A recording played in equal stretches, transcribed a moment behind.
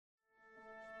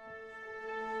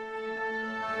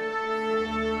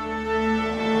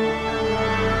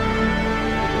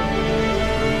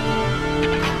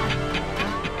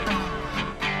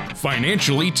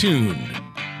Financially Tuned.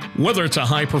 Whether it's a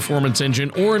high-performance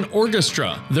engine or an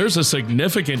orchestra, there's a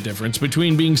significant difference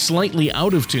between being slightly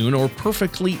out of tune or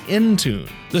perfectly in tune.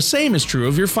 The same is true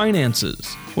of your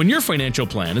finances. When your financial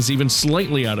plan is even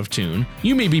slightly out of tune,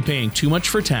 you may be paying too much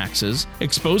for taxes,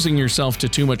 exposing yourself to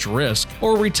too much risk,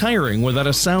 or retiring without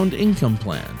a sound income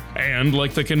plan. And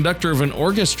like the conductor of an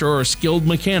orchestra or skilled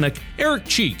mechanic, Eric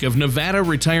Cheek of Nevada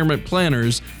Retirement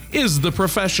Planners is the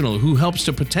professional who helps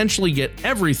to potentially get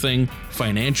everything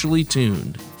financially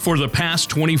tuned. For the past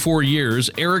 24 years,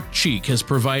 Eric Cheek has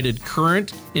provided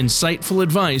current, insightful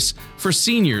advice for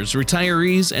seniors,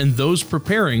 retirees, and those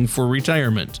preparing for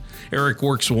retirement. Eric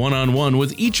works one-on-one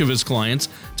with each of his clients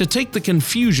to take the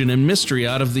confusion and mystery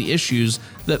out of the issues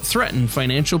that threaten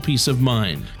financial peace of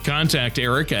mind. Contact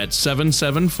Eric at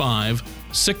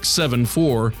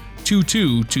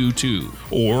 775-674-2222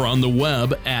 or on the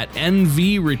web at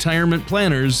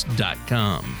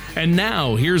nvretirementplanners.com. And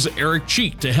now, here's Eric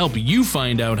Cheek to help you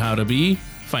find out how to be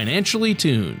financially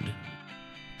tuned.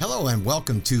 Hello and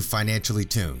welcome to Financially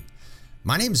Tuned.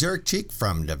 My name is Eric Cheek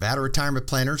from Nevada Retirement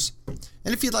Planners,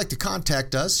 and if you'd like to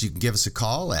contact us, you can give us a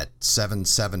call at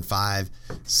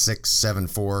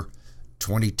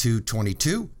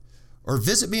 775-674-2222 or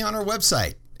visit me on our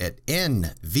website at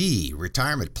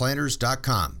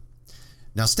nvretirementplanners.com.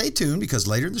 Now stay tuned because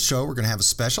later in the show we're going to have a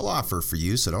special offer for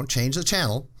you, so don't change the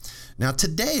channel. Now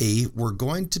today we're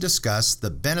going to discuss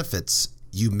the benefits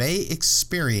you may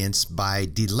experience by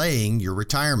delaying your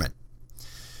retirement.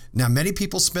 Now many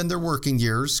people spend their working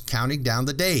years counting down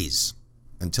the days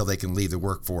until they can leave the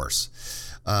workforce.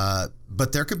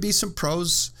 But there could be some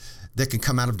pros that can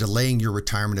come out of delaying your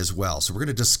retirement as well. So we're going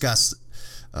to discuss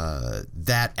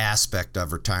that aspect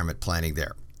of retirement planning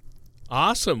there.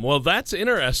 Awesome. Well, that's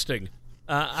interesting.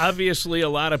 Obviously, a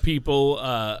lot of people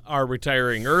are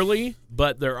retiring early,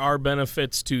 but there are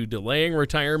benefits to delaying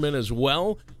retirement as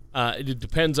well. It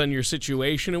depends on your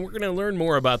situation, and we're going to learn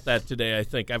more about that today, I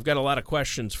think. I've got a lot of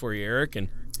questions for you, Eric, and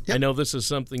I know this is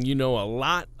something you know a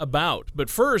lot about. But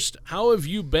first, how have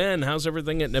you been? How's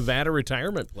everything at Nevada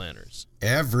Retirement Planners?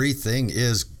 Everything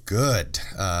is good.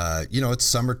 It's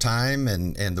summertime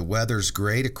and the weather's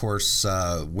great. Of course,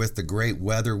 with the great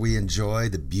weather we enjoy,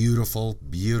 the beautiful,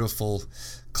 beautiful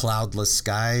cloudless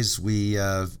skies, we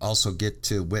also get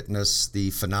to witness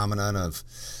the phenomenon of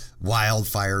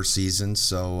wildfire season.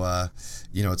 So,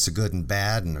 it's a good and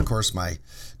bad. And of course, my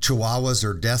Chihuahuas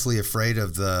are deathly afraid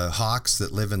of the hawks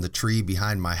that live in the tree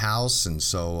behind my house. And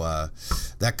so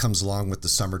that comes along with the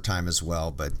summertime as well.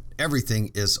 But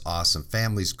everything is awesome.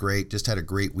 Family's great. Just had a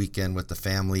great weekend with the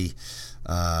family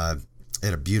at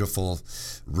a beautiful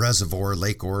reservoir,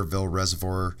 Lake Oroville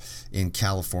Reservoir in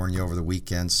California over the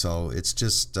weekend. So it's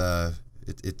just,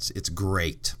 it's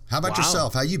great. How about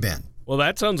yourself? How you been? Well,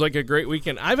 that sounds like a great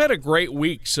weekend. I've had a great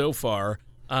week so far.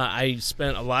 I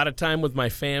spent a lot of time with my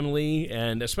family,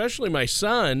 and especially my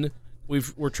son.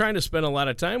 We're trying to spend a lot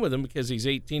of time with him because he's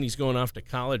 18. He's going off to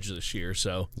college this year,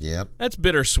 so that's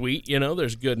bittersweet.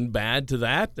 There's good and bad to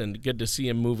that, and good to see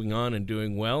him moving on and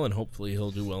doing well, and hopefully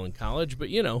he'll do well in college. But,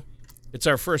 it's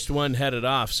our first one headed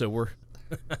off, so we're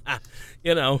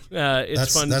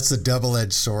it's fun. That's a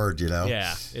double-edged sword,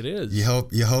 Yeah, it is. You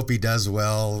hope he does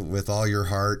well with all your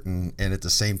heart, and at the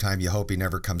same time you hope he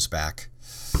never comes back.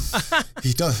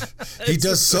 He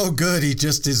does so good. He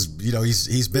just is,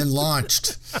 he's been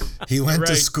launched. He went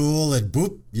to school and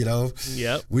boop,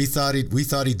 Yep. We thought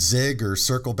he'd zig or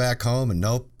circle back home, and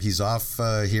nope, he's off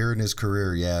here in his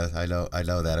career. Yeah, I know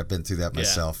that. I've been through that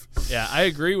myself. Yeah, I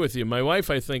agree with you. My wife,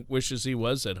 I think, wishes he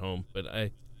was at home, but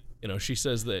she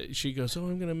says that she goes,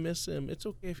 I'm going to miss him. It's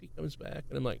okay if he comes back.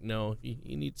 And I'm like, no,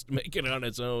 he needs to make it on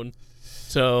his own.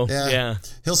 So, yeah.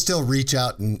 He'll still reach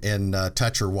out and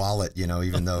touch her wallet,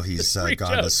 even though he's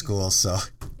gone to school. So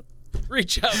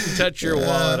reach out and touch your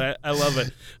wallet. I love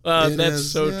it.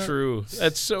 That's so true.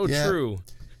 That's so true.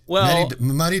 Well,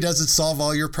 money doesn't solve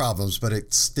all your problems, but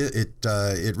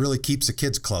it really keeps the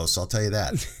kids close. I'll tell you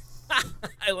that.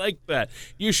 I like that.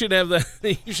 You should have that.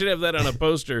 You should have that on a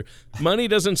poster. Money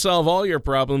doesn't solve all your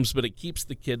problems, but it keeps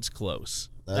the kids close.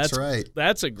 That's right.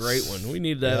 That's a great one. We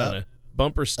need that on a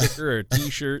bumper sticker or a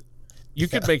T-shirt. You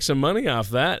could make some money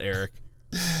off that, Eric.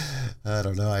 I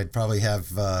don't know. I'd probably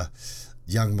have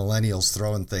young millennials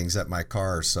throwing things at my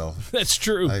car. So that's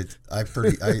true. I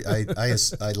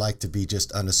like to be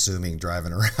just unassuming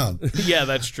driving around. Yeah,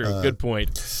 that's true. Good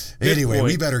point. Anyway,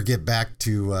 we better get back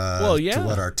to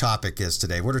what our topic is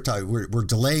today. We're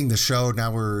delaying the show.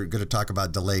 Now we're going to talk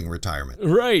about delaying retirement.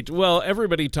 Right. Well,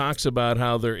 everybody talks about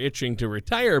how they're itching to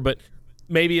retire, but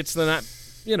maybe it's not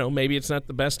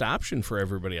the best option for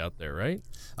everybody out there, right?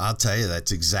 I'll tell you,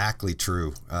 that's exactly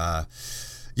true.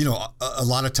 A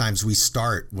lot of times we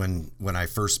start when I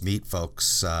first meet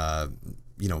folks,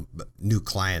 new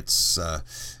clients,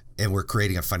 and we're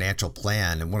creating a financial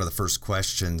plan. And one of the first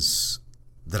questions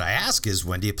that I ask is,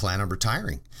 when do you plan on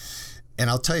retiring? And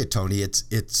I'll tell you, Tony,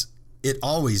 it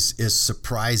always is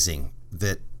surprising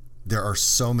that there are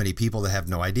so many people that have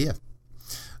no idea.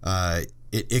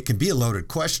 It can be a loaded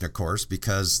question, of course,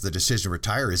 because the decision to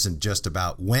retire isn't just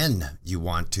about when you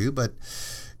want to, but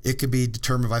it can be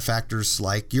determined by factors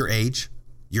like your age,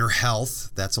 your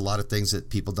health. That's a lot of things that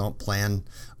people don't plan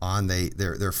on.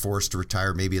 They're forced to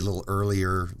retire maybe a little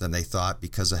earlier than they thought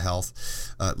because of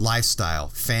health, lifestyle,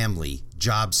 family,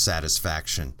 job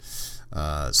satisfaction.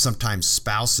 Sometimes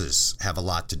spouses have a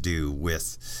lot to do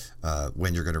with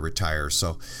when you're going to retire.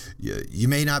 So you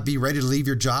may not be ready to leave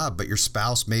your job, but your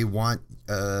spouse may want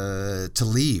to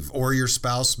leave, or your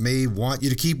spouse may want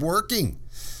you to keep working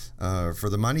for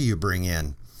the money you bring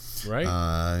in.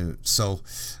 Right. So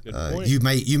you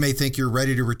may think you're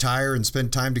ready to retire and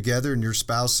spend time together, and your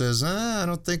spouse says, I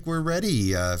don't think we're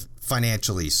ready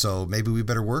financially, so maybe we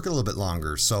better work a little bit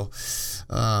longer. So,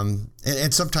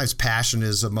 and sometimes passion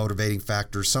is a motivating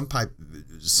factor. Some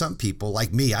people,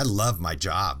 like me, I love my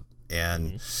job.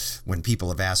 And when people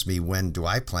have asked me, when do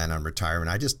I plan on retirement,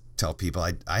 I just tell people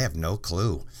I have no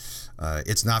clue.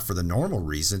 It's not for the normal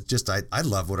reason. It's just I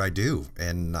love what I do,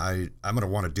 and I'm going to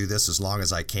want to do this as long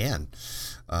as I can.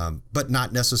 But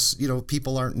not necessarily,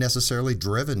 people aren't necessarily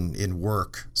driven in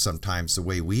work sometimes the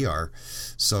way we are.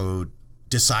 So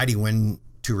deciding when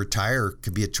to retire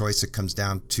can be a choice that comes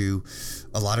down to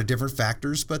a lot of different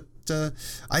factors. But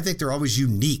I think they're always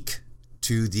unique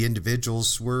to the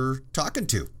individuals we're talking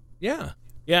to. Yeah.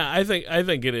 Yeah, I think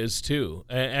it is too,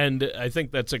 and I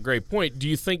think that's a great point. Do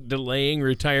you think delaying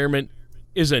retirement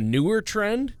is a newer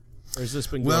trend, or has this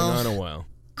been going on a while?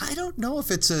 I don't know if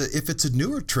it's a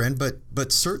newer trend,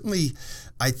 but certainly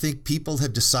I think people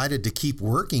have decided to keep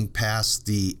working past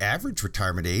the average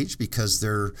retirement age, because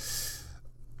there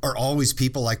are always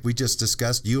people like we just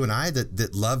discussed, you and I,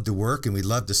 that love to work and we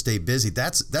love to stay busy.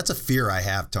 That's a fear I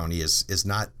have, Tony, is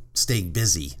not staying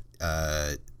busy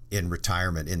in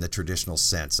retirement in the traditional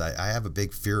sense. I have a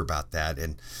big fear about that.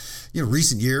 And,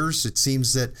 recent years, it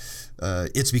seems that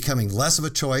it's becoming less of a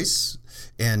choice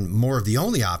and more of the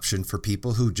only option for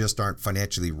people who just aren't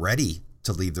financially ready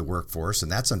to leave the workforce.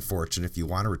 And that's unfortunate if you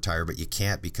want to retire, but you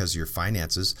can't because of your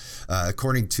finances.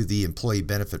 According to the Employee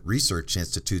Benefit Research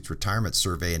Institute's retirement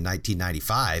survey in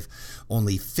 1995,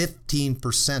 only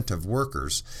 15% of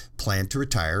workers plan to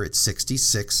retire at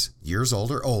 66 years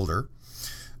old or older.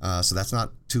 So that's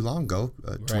not too long ago,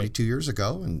 22 years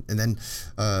ago. And then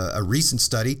a recent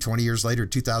study, 20 years later,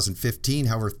 2015,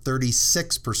 however,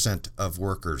 36% of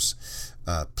workers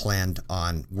planned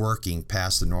on working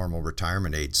past the normal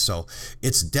retirement age. So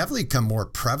it's definitely become more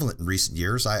prevalent in recent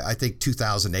years. I think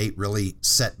 2008 really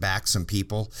set back some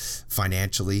people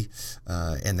financially,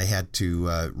 and they had to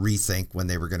rethink when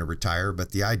they were going to retire.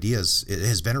 But the idea is, it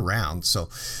has been around. So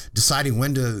deciding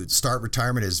when to start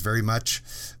retirement is very much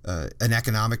an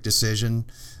economic decision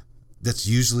that's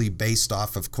usually based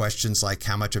off of questions like,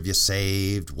 how much have you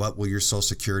saved? What will your Social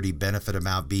Security benefit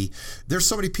amount be? There's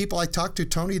so many people I talk to,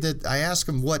 Tony, that I ask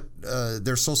them what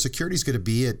their Social Security is going to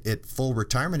be at full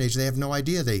retirement age. They have no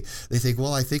idea. They think,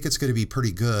 well, I think it's going to be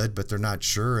pretty good, but they're not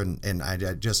sure. And I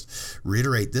just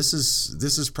reiterate, this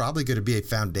is probably going to be a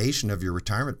foundation of your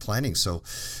retirement planning. So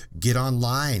get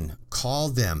online, call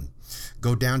them.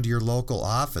 Go down to your local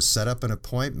office, set up an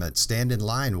appointment, stand in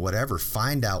line, whatever.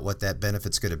 Find out what that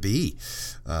benefit's going to be.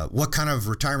 What kind of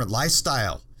retirement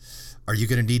lifestyle are you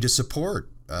going to need to support?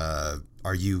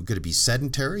 Are you going to be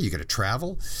sedentary? Are you going to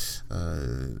travel?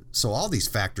 So all these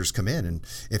factors come in. And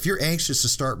if you're anxious to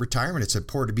start retirement, it's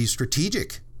important to be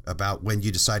strategic about when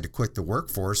you decide to quit the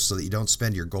workforce so that you don't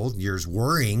spend your golden years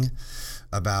worrying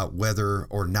about whether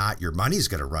or not your money's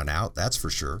going to run out. That's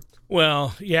for sure.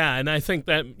 Well, yeah, and I think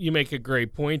that you make a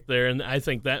great point there, and I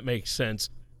think that makes sense.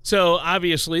 So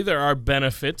obviously there are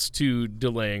benefits to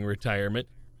delaying retirement,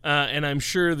 and I'm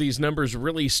sure these numbers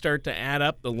really start to add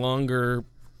up the longer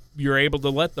you're able to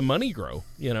let the money grow,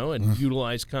 and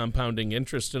utilize compounding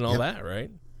interest and all that, right?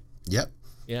 Yep.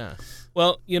 Yeah.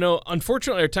 Well,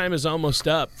 unfortunately our time is almost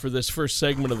up for this first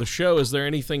segment of the show. Is there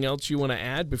anything else you want to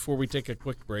add before we take a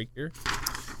quick break here?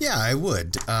 Yeah, I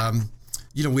would.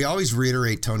 We always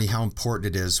reiterate, Tony, how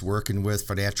important it is working with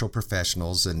financial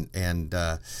professionals, and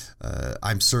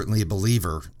I'm certainly a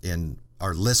believer in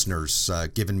our listeners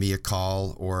giving me a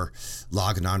call or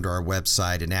logging onto our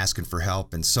website and asking for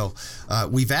help. And so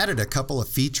we've added a couple of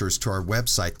features to our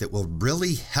website that will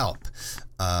really help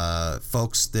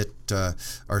folks that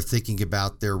are thinking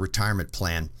about their retirement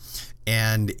plan.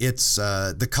 And it's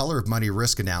the Color of Money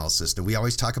risk analysis. And we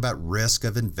always talk about risk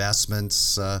of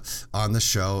investments on the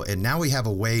show. And now we have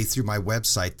a way through my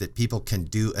website that people can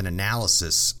do an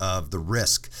analysis of the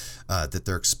risk that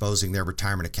they're exposing their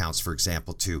retirement accounts, for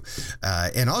example, to.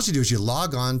 And all you do is you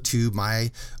log on to my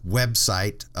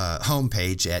website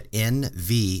homepage at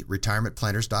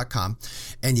nvretirementplanners.com,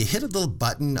 and you hit a little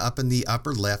button up in the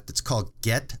upper left that's called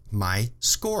Get My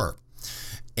Score.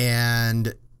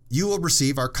 And you will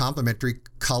receive our complimentary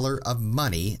Color of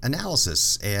Money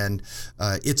analysis. And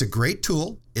it's a great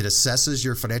tool. It assesses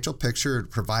your financial picture. It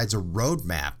provides a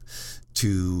roadmap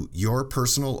to your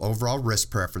personal overall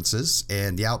risk preferences,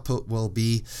 and the output will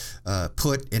be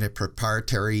put in a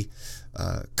proprietary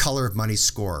Color of Money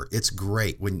score. It's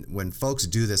great. When folks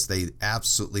do this, they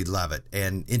absolutely love it.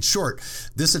 And in short,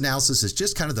 this analysis is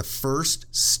just kind of the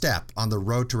first step on the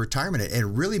road to retirement, and it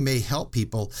really may help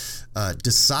people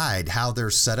decide how they're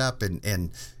set up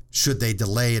and should they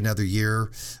delay another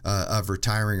year of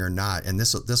retiring or not. And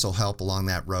this will help along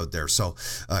that road there. So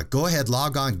go ahead,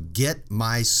 log on, Get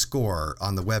My Score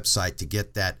on the website to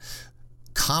get that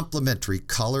complimentary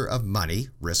Color of Money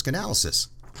risk analysis.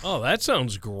 Oh, that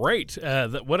sounds great.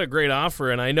 What a great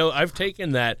offer. And I know I've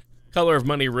taken that Color of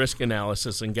Money risk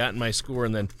analysis and gotten my score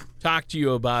and then talked to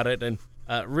you about it and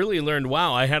really learned,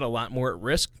 wow, I had a lot more at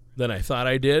risk than I thought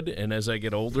I did. And as I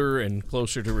get older and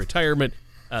closer to retirement,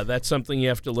 that's something you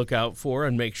have to look out for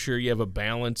and make sure you have a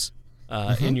balance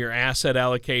in your asset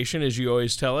allocation, as you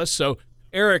always tell us. So,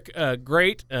 Eric,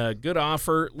 great, good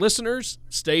offer. Listeners,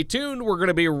 stay tuned. We're going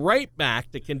to be right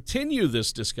back to continue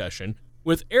this discussion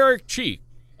with Eric Cheek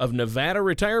of Nevada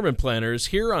Retirement Planners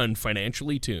here on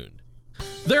Financially Tuned.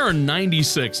 There are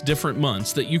 96 different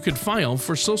months that you could file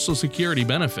for Social Security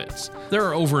benefits. There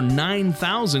are over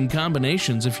 9,000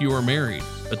 combinations if you are married.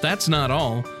 But that's not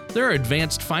all. There are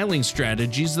advanced filing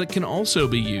strategies that can also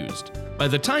be used. By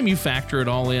the time you factor it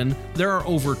all in, there are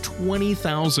over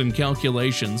 20,000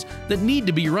 calculations that need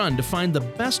to be run to find the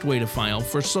best way to file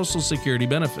for Social Security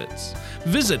benefits.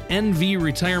 Visit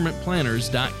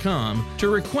nvretirementplanners.com to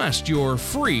request your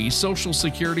free Social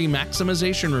Security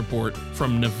maximization report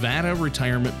from Nevada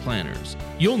Retirement Planners.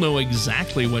 You'll know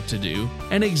exactly what to do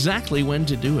and exactly when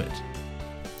to do it.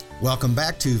 Welcome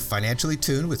back to Financially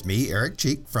Tuned with me, Eric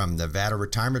Cheek from Nevada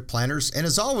Retirement Planners, and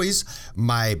as always,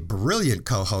 my brilliant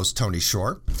co-host, Tony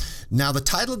Shore. Now, the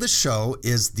title of the show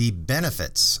is The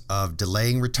Benefits of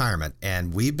Delaying Retirement,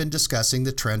 and we've been discussing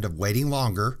the trend of waiting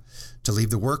longer to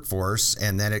leave the workforce,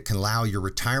 and then it can allow your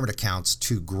retirement accounts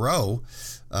to grow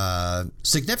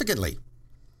significantly.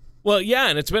 Well, yeah,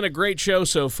 and it's been a great show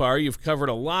so far. You've covered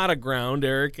a lot of ground,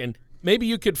 Eric, and maybe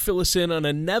you could fill us in on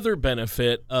another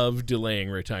benefit of delaying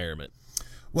retirement.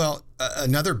 Well,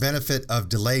 another benefit of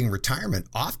delaying retirement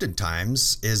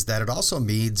oftentimes is that it also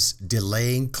means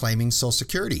delaying claiming Social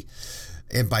Security.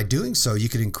 And by doing so, you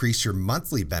can increase your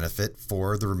monthly benefit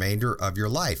for the remainder of your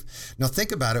life. Now,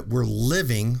 think about it. We're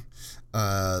living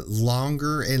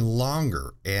longer and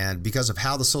longer. And because of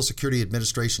how the Social Security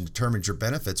Administration determines your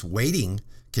benefits, waiting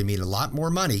can mean a lot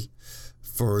more money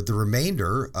for the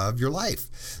remainder of your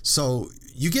life. So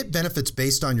you get benefits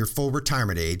based on your full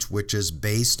retirement age, which is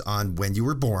based on when you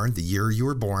were born, the year you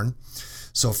were born.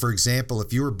 So for example,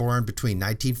 if you were born between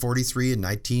 1943 and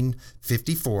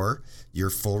 1954, your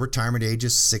full retirement age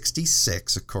is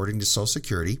 66, according to Social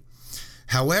Security.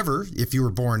 However, if you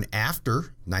were born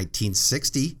after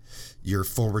 1960, your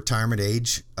full retirement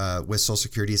age with Social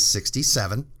Security is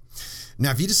 67.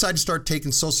 Now, if you decide to start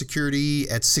taking Social Security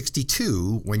at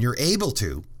 62 when you're able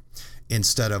to,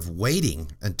 instead of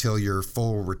waiting until your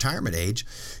full retirement age,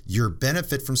 your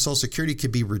benefit from Social Security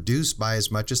could be reduced by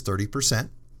as much as 30%.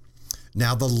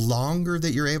 Now, the longer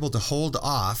that you're able to hold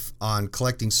off on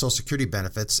collecting Social Security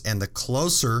benefits and the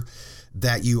closer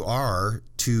that you are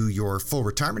to your full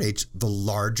retirement age, the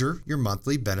larger your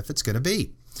monthly benefit's going to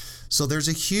be. So there's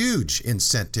a huge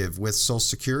incentive with Social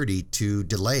Security to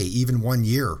delay even 1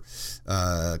 year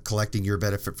collecting your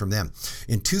benefit from them.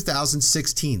 In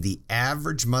 2016, the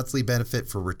average monthly benefit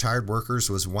for retired workers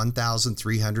was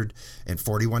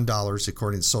 $1,341,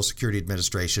 according to the Social Security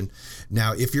Administration.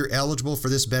 Now, if you're eligible for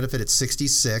this benefit at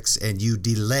 66 and you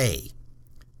delay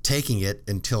taking it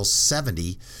until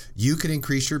 70, you can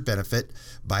increase your benefit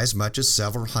by as much as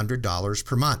several $100s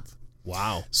per month.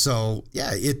 Wow. So yeah,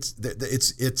 it's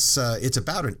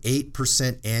about an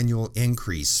 8% annual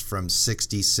increase from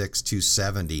 66 to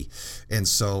 70. And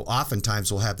so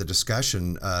oftentimes we'll have the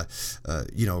discussion,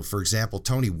 for example,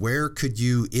 Tony, where could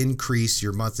you increase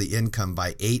your monthly income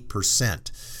by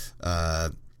 8%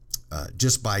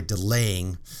 just by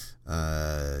delaying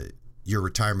your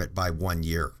retirement by 1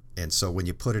 year? And so when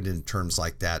you put it in terms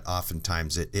like that,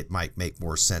 oftentimes it might make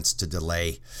more sense to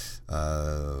delay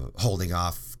holding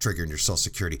off triggering your Social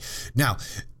Security. Now,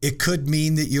 it could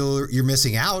mean that you're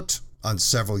missing out on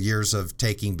several years of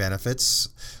taking benefits.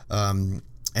 And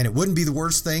it wouldn't be the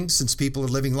worst thing since people are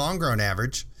living longer on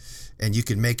average, and you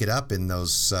can make it up in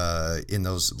those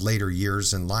later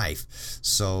years in life.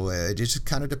 So it just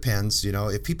kind of depends.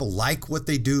 If people like what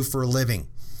they do for a living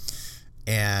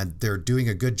and they're doing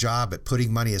a good job at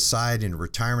putting money aside in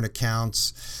retirement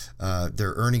accounts,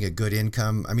 they're earning a good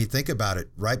income. I mean, think about it.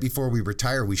 Right before we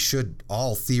retire, we should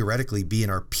all theoretically be in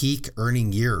our peak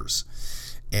earning years.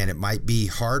 And it might be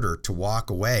harder to walk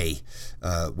away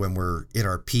when we're in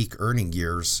our peak earning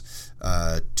years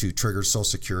to trigger Social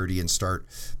Security and start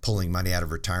pulling money out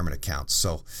of retirement accounts.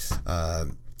 So,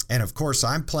 and of course,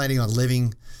 I'm planning on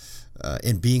living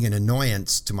and being an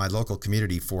annoyance to my local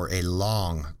community for a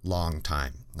long, long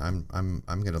time. I'm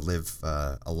going to live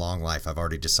a long life. I've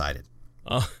already decided.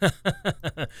 Oh,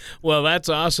 well, that's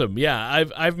awesome. Yeah,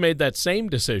 I've made that same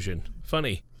decision.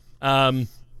 Funny.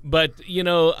 But,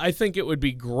 I think it would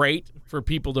be great for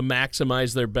people to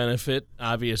maximize their benefit,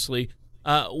 obviously.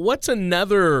 What's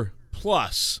another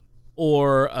plus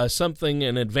or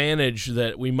an advantage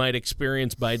that we might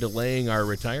experience by delaying our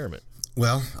retirement?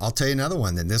 Well, I'll tell you another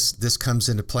one. Then this comes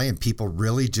into play, and people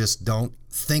really just don't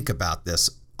think about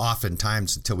this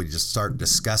oftentimes until we just start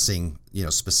discussing,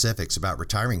 specifics about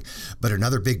retiring. But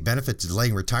another big benefit to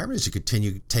delaying retirement is you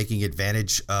continue taking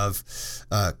advantage of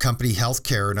company health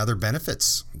care and other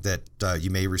benefits that you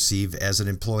may receive as an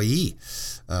employee.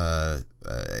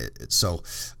 So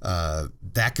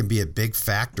that can be a big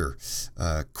factor.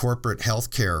 Corporate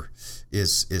health care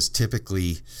is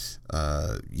typically,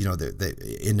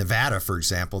 in Nevada, for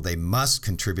example, they must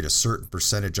contribute a certain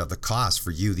percentage of the cost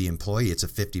for you, the employee. It's a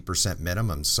 50%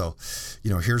 minimum. So,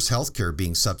 here's healthcare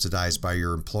being subsidized by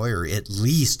your employer, at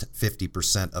least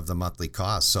 50% of the monthly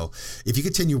cost. So if you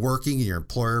continue working and your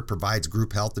employer provides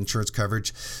group health insurance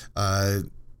coverage,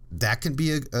 that can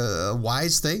be a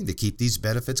wise thing to keep these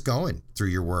benefits going through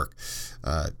your work.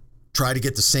 Try to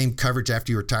get the same coverage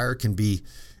after you retire can be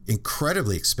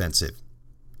incredibly expensive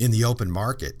in the open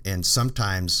market, and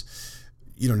sometimes,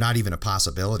 not even a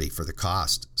possibility for the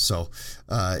cost. So,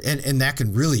 and that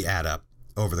can really add up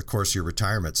over the course of your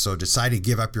retirement. So deciding to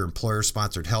give up your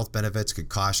employer-sponsored health benefits could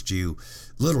cost you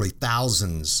literally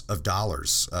thousands of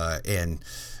dollars. And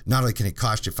not only can it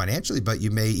cost you financially, but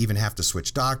you may even have to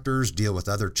switch doctors, deal with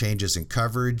other changes in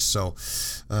coverage. So,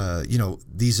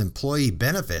 these employee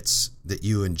benefits that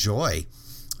you enjoy,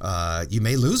 you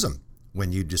may lose them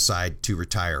when you decide to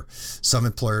retire. Some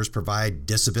employers provide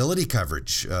disability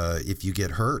coverage if you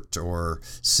get hurt or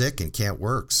sick and can't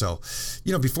work. So,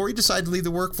 before you decide to leave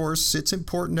the workforce, it's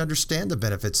important to understand the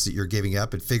benefits that you're giving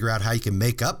up and figure out how you can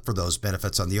make up for those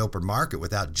benefits on the open market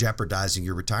without jeopardizing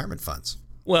your retirement funds.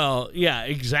 Well, yeah,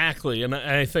 exactly. And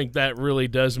I think that really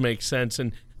does make sense.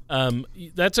 And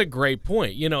that's a great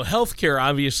point. Healthcare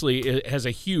obviously has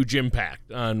a huge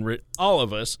impact on all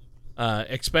of us.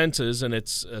 Expenses, and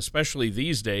it's especially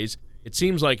these days, it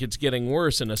seems like it's getting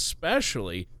worse, and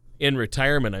especially in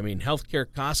retirement. I mean, healthcare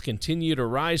costs continue to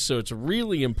rise, so it's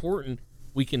really important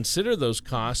we consider those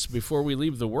costs before we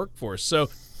leave the workforce. So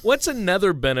what's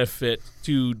another benefit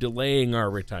to delaying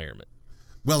our retirement?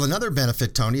 Well, another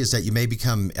benefit, Tony, is that you may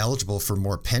become eligible for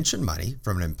more pension money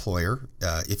from an employer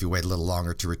if you wait a little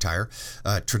longer to retire.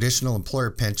 Traditional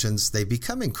employer pensions, they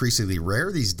become increasingly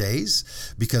rare these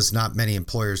days because not many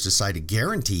employers decide to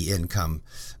guarantee income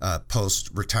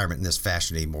post-retirement in this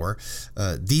fashion anymore.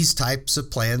 These types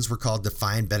of plans were called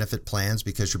defined benefit plans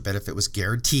because your benefit was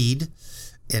guaranteed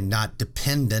and not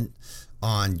dependent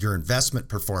on your investment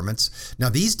performance. Now,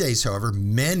 these days, however,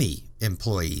 many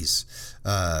employees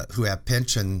who have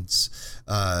pensions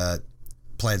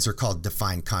plans are called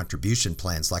defined contribution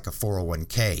plans, like a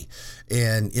 401k.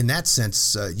 And in that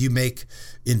sense, you make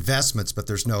investments, but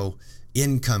there's no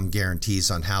income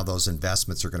guarantees on how those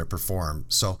investments are going to perform.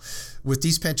 So with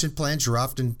these pension plans, you're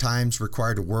oftentimes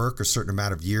required to work a certain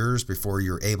amount of years before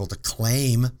you're able to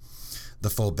claim the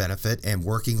full benefit, and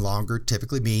working longer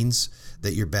typically means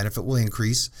that your benefit will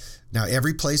increase. Now,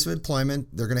 every place of employment,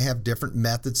 they're going to have different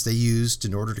methods they use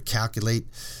in order to calculate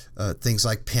things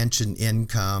like pension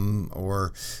income,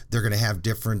 or they're going to have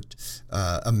different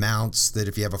amounts that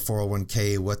if you have a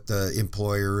 401k, what the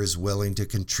employer is willing to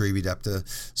contribute up to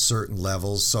certain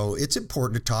levels. So it's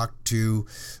important to talk to,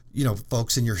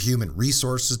 folks in your human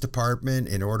resources department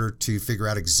in order to figure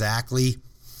out exactly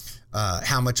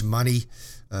how much money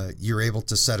you're able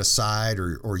to set aside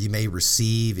or you may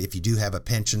receive if you do have a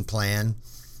pension plan.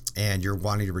 and you're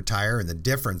wanting to retire, and the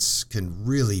difference can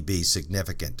really be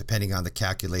significant depending on the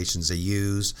calculations they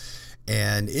use.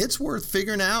 And it's worth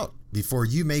figuring out before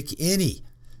you make any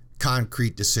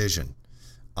concrete decision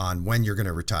on when you're going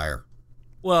to retire.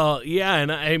 Well, yeah,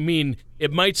 and I mean,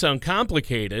 it might sound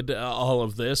complicated, all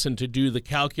of this, and to do the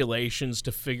calculations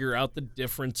to figure out the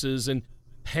differences in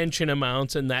pension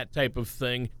amounts and that type of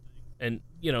thing, and,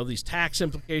 you know, these tax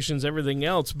implications, everything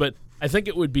else, but I think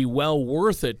it would be well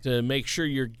worth it to make sure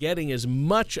you're getting as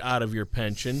much out of your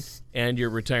pension and your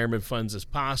retirement funds as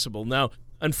possible. Now,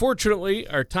 unfortunately,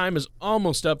 our time is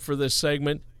almost up for this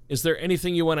segment. Is there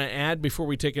anything you want to add before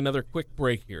we take another quick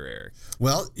break here, Eric?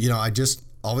 Well, you know, I just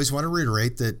always want to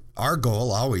reiterate that our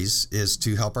goal always is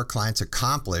to help our clients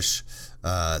accomplish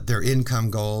their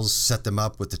income goals, set them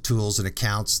up with the tools and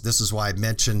accounts. This is why I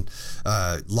mentioned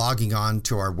logging on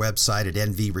to our website at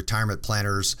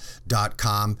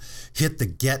nvretirementplanners.com. Hit the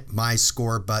Get My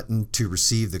Score button to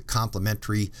receive the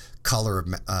complimentary Color of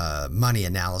Money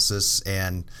analysis.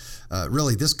 And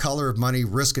really, this Color of Money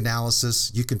risk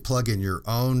analysis, you can plug in your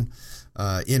own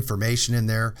information in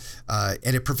there,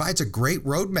 and it provides a great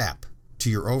roadmap to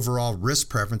your overall risk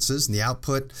preferences, and the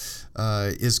output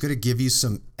is going to give you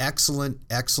some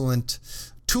excellent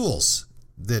tools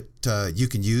that you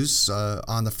can use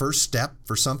on the first step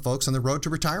for some folks on the road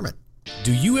to retirement.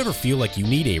 Do you ever feel like you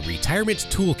need a retirement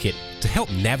toolkit to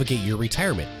help navigate your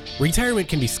retirement? Retirement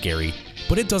can be scary,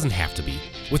 but it doesn't have to be.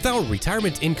 With our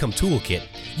Retirement Income Toolkit,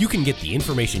 you can get the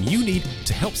information you need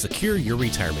to help secure your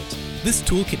retirement. This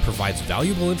toolkit provides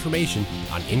valuable information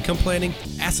on income planning,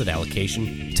 asset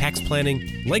allocation, tax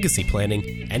planning, legacy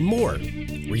planning, and more.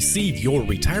 Receive your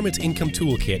Retirement Income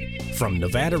Toolkit from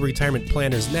Nevada Retirement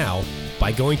Planners now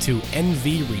by going to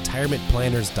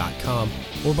nvretirementplanners.com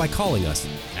or by calling us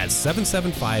at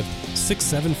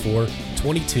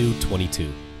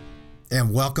 775-674-2222.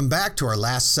 And welcome back to our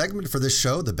last segment for this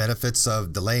show, the benefits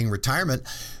of delaying retirement.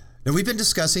 Now, we've been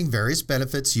discussing various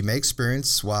benefits you may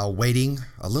experience while waiting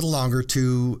a little longer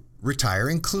to retire,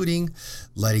 including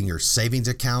letting your savings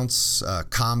accounts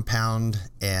compound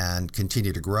and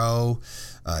continue to grow,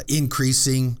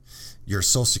 increasing your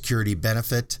Social Security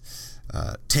benefit,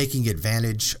 taking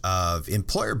advantage of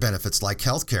employer benefits like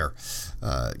healthcare.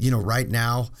 Right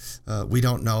now, we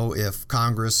don't know if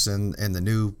Congress and the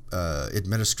new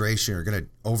administration are going to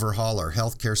overhaul our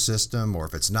healthcare system or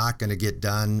if it's not going to get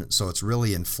done. So it's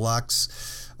really in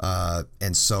flux.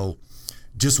 And so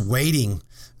just waiting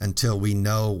until we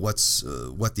know what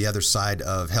the other side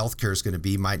of healthcare is going to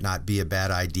be might not be a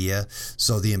bad idea.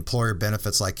 So the employer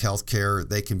benefits like healthcare,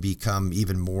 they can become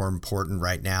even more important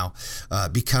right now.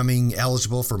 Becoming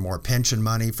eligible for more pension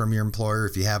money from your employer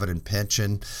if you have it in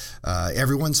pension.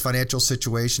 Everyone's financial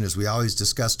situation, as we always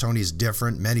discuss, Tony, is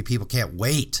different. Many people can't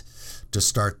wait to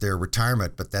start their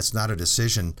retirement, but that's not a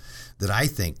decision that I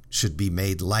think should be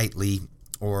made lightly,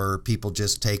 or people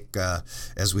just take,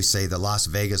 as we say, the Las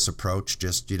Vegas approach,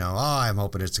 just, I'm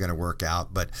hoping it's going to work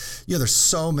out. But, there's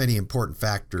so many important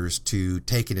factors to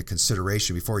take into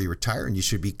consideration before you retire, and you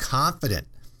should be confident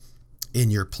in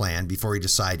your plan before you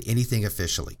decide anything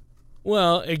officially.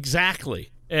 Well,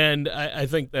 exactly. And I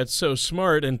think that's so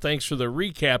smart, and thanks for the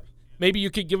recap. Maybe you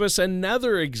could give us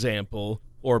another example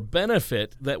or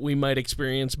benefit that we might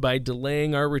experience by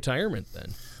delaying our retirement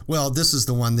then. Well, this is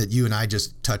the one that you and I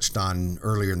just touched on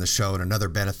earlier in the show, and another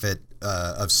benefit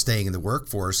of staying in the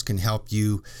workforce can help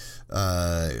you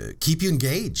keep you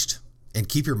engaged and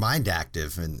keep your mind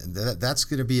active, and that's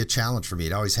going to be a challenge for me.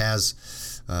 It always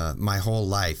has my whole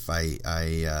life.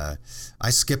 I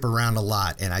skip around a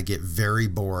lot, and I get very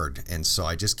bored, and so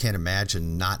I just can't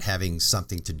imagine not having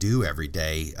something to do every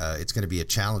day. It's going to be a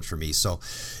challenge for me. So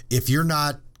if you're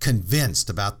not convinced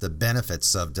about the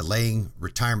benefits of delaying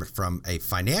retirement from a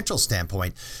financial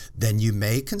standpoint, then you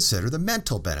may consider the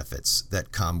mental benefits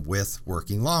that come with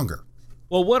working longer.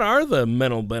 Well, what are the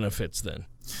mental benefits then?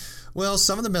 Well,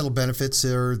 some of the mental benefits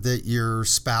are that your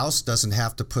spouse doesn't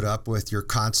have to put up with your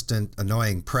constant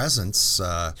annoying presence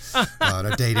on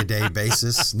a day-to-day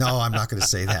basis. No, I'm not going to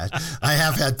say that. I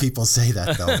have had people say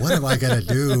that, though. What am I going to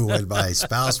do when my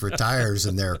spouse retires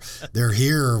and they're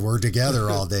here, we're together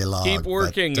all day long? Keep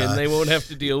working, and they won't have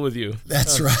to deal with you.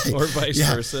 That's right. Or vice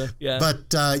versa. Yeah.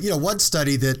 But, one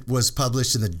study that was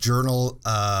published in the Journal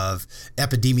of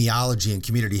Epidemiology and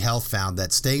Community Health found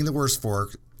that staying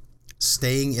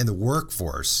in the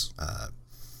workforce,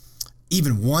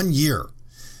 even 1 year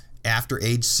after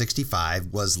age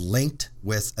 65, was linked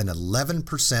with an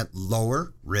 11%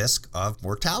 lower risk of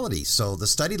mortality. So the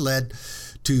study led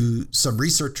to some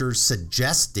researchers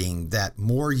suggesting that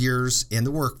more years in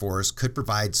the workforce could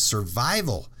provide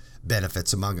survival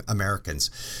benefits among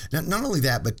Americans. Now, not only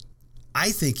that, but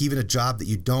I think even a job that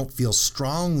you don't feel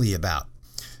strongly about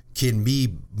can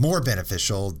be more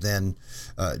beneficial than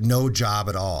no job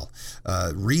at all.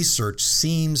 Research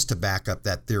seems to back up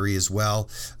that theory as well.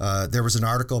 There was an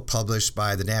article published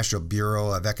by the National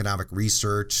Bureau of Economic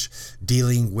Research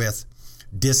dealing with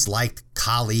disliked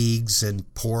colleagues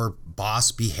and poor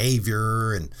boss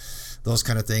behavior and those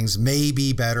kind of things may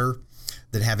be better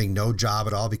than having no job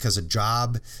at all, because a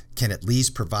job can at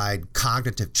least provide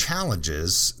cognitive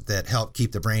challenges that help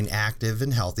keep the brain active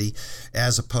and healthy,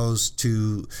 as opposed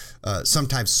to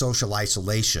sometimes social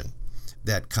isolation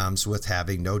that comes with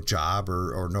having no job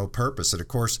or no purpose. And of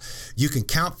course, you can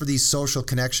count for these social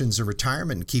connections in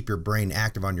retirement and keep your brain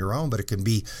active on your own, but it can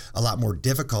be a lot more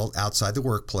difficult outside the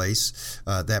workplace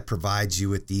that provides you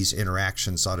with these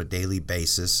interactions on a daily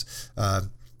basis,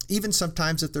 even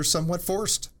sometimes if they're somewhat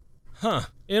forced. Huh.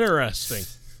 Interesting.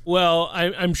 Well,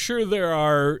 I'm sure there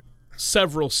are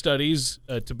several studies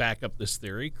to back up this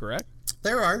theory, correct?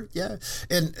 There are, yeah.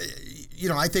 And,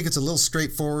 I think it's a little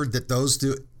straightforward that those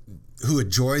who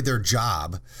enjoy their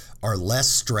job are less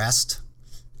stressed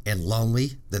and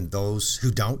lonely than those who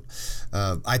don't.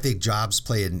 I think jobs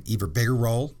play an even bigger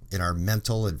role in our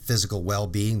mental and physical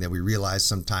well-being than we realize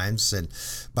sometimes. And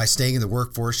by staying in the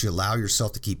workforce, you allow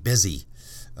yourself to keep busy,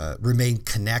 remain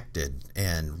connected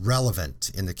and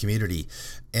relevant in the community.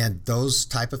 And those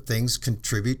type of things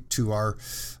contribute to our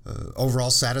overall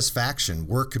satisfaction.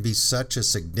 Work can be such a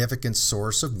significant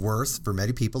source of worth for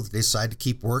many people that they decide to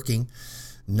keep working,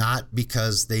 not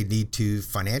because they need to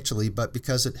financially, but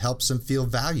because it helps them feel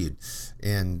valued.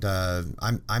 And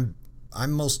I'm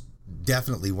most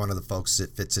definitely one of the folks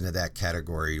that fits into that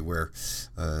category, where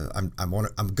I'm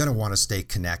going to want to stay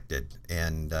connected,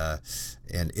 and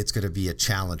it's going to be a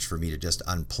challenge for me to just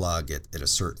unplug at a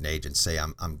certain age and say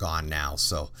I'm gone now.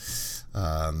 So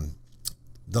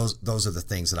those are the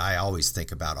things that I always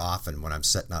think about often when I'm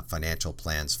setting up financial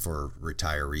plans for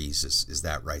retirees. Is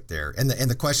that right there? And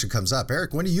the question comes up,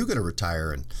 Eric, when are you going to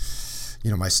retire? And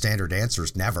my standard answer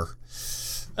is never.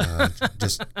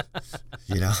 Just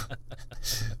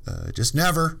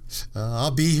never.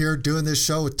 I'll be here doing this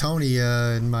show with Tony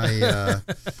in my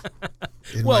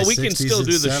well, we can still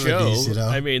do the 70s, show.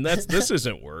 I mean, this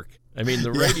isn't work. I mean,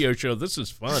 the radio show, this is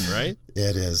fun, right?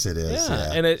 It is.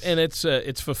 Yeah. And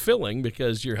it's fulfilling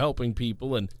because you're helping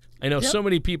people, and I know so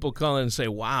many people call in and say,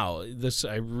 "Wow, this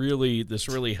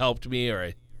really helped me,"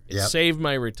 or it saved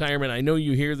my retirement. I know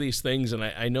you hear these things, and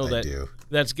I know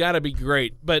that's got to be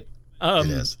great. But it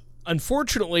is.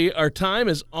 Unfortunately, our time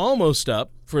is almost up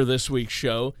for this week's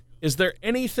show. Is there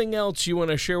anything else you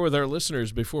want to share with our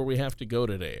listeners before we have to go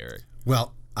today, Eric?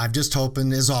 Well, I'm just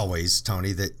hoping, as always,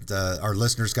 Tony, that our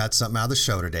listeners got something out of the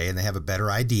show today and they have a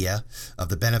better idea of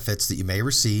the benefits that you may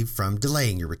receive from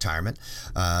delaying your retirement.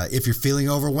 If you're feeling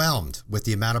overwhelmed with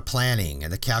the amount of planning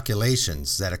and the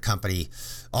calculations that accompany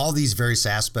all these various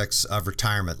aspects of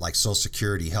retirement, like Social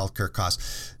Security, healthcare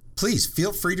costs, please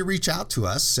feel free to reach out to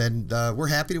us, and we're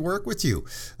happy to work with you.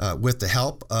 With the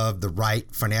help of the right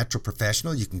financial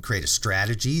professional, you can create a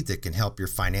strategy that can help your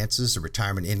finances and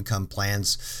retirement income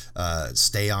plans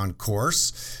stay on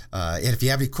course. And if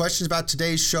you have any questions about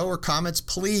today's show or comments,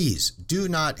 please do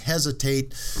not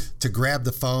hesitate to grab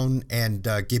the phone and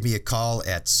give me a call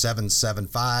at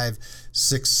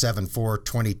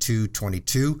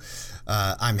 775-674-2222.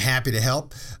 I'm happy to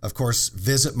help. Of course,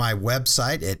 visit my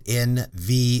website at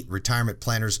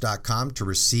nvretirementplanners.com to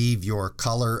receive your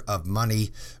Color of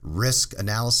Money risk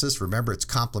analysis. Remember, it's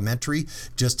complimentary.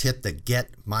 Just hit the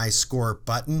Get My Score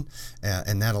button,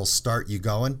 and that'll start you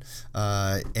going.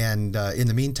 And in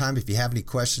the meantime, if you have any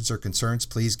questions or concerns,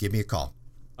 please give me a call.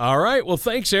 All right. Well,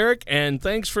 thanks, Eric, and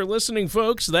thanks for listening,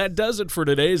 folks. That does it for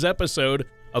today's episode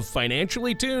of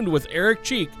Financially Tuned with Eric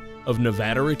Cheek of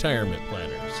Nevada Retirement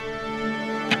Planners.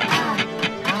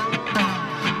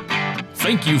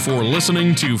 Thank you for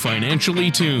listening to Financially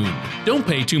Tuned. Don't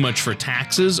pay too much for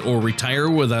taxes or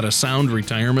retire without a sound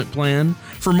retirement plan.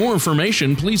 For more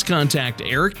information, please contact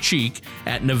Eric Cheek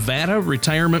at Nevada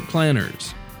Retirement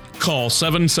Planners. Call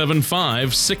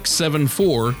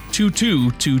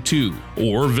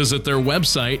 775-674-2222 or visit their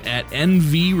website at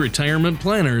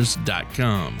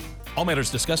nvretirementplanners.com. All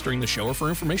matters discussed during the show are for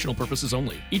informational purposes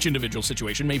only. Each individual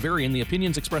situation may vary, and the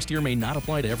opinions expressed here may not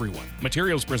apply to everyone.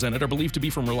 Materials presented are believed to be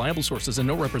from reliable sources, and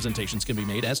no representations can be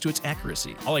made as to its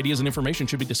accuracy. All ideas and information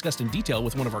should be discussed in detail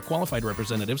with one of our qualified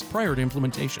representatives prior to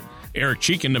implementation. Eric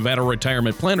Cheek and Nevada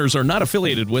Retirement Planners are not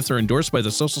affiliated with or endorsed by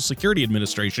the Social Security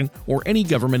Administration or any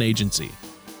government agency.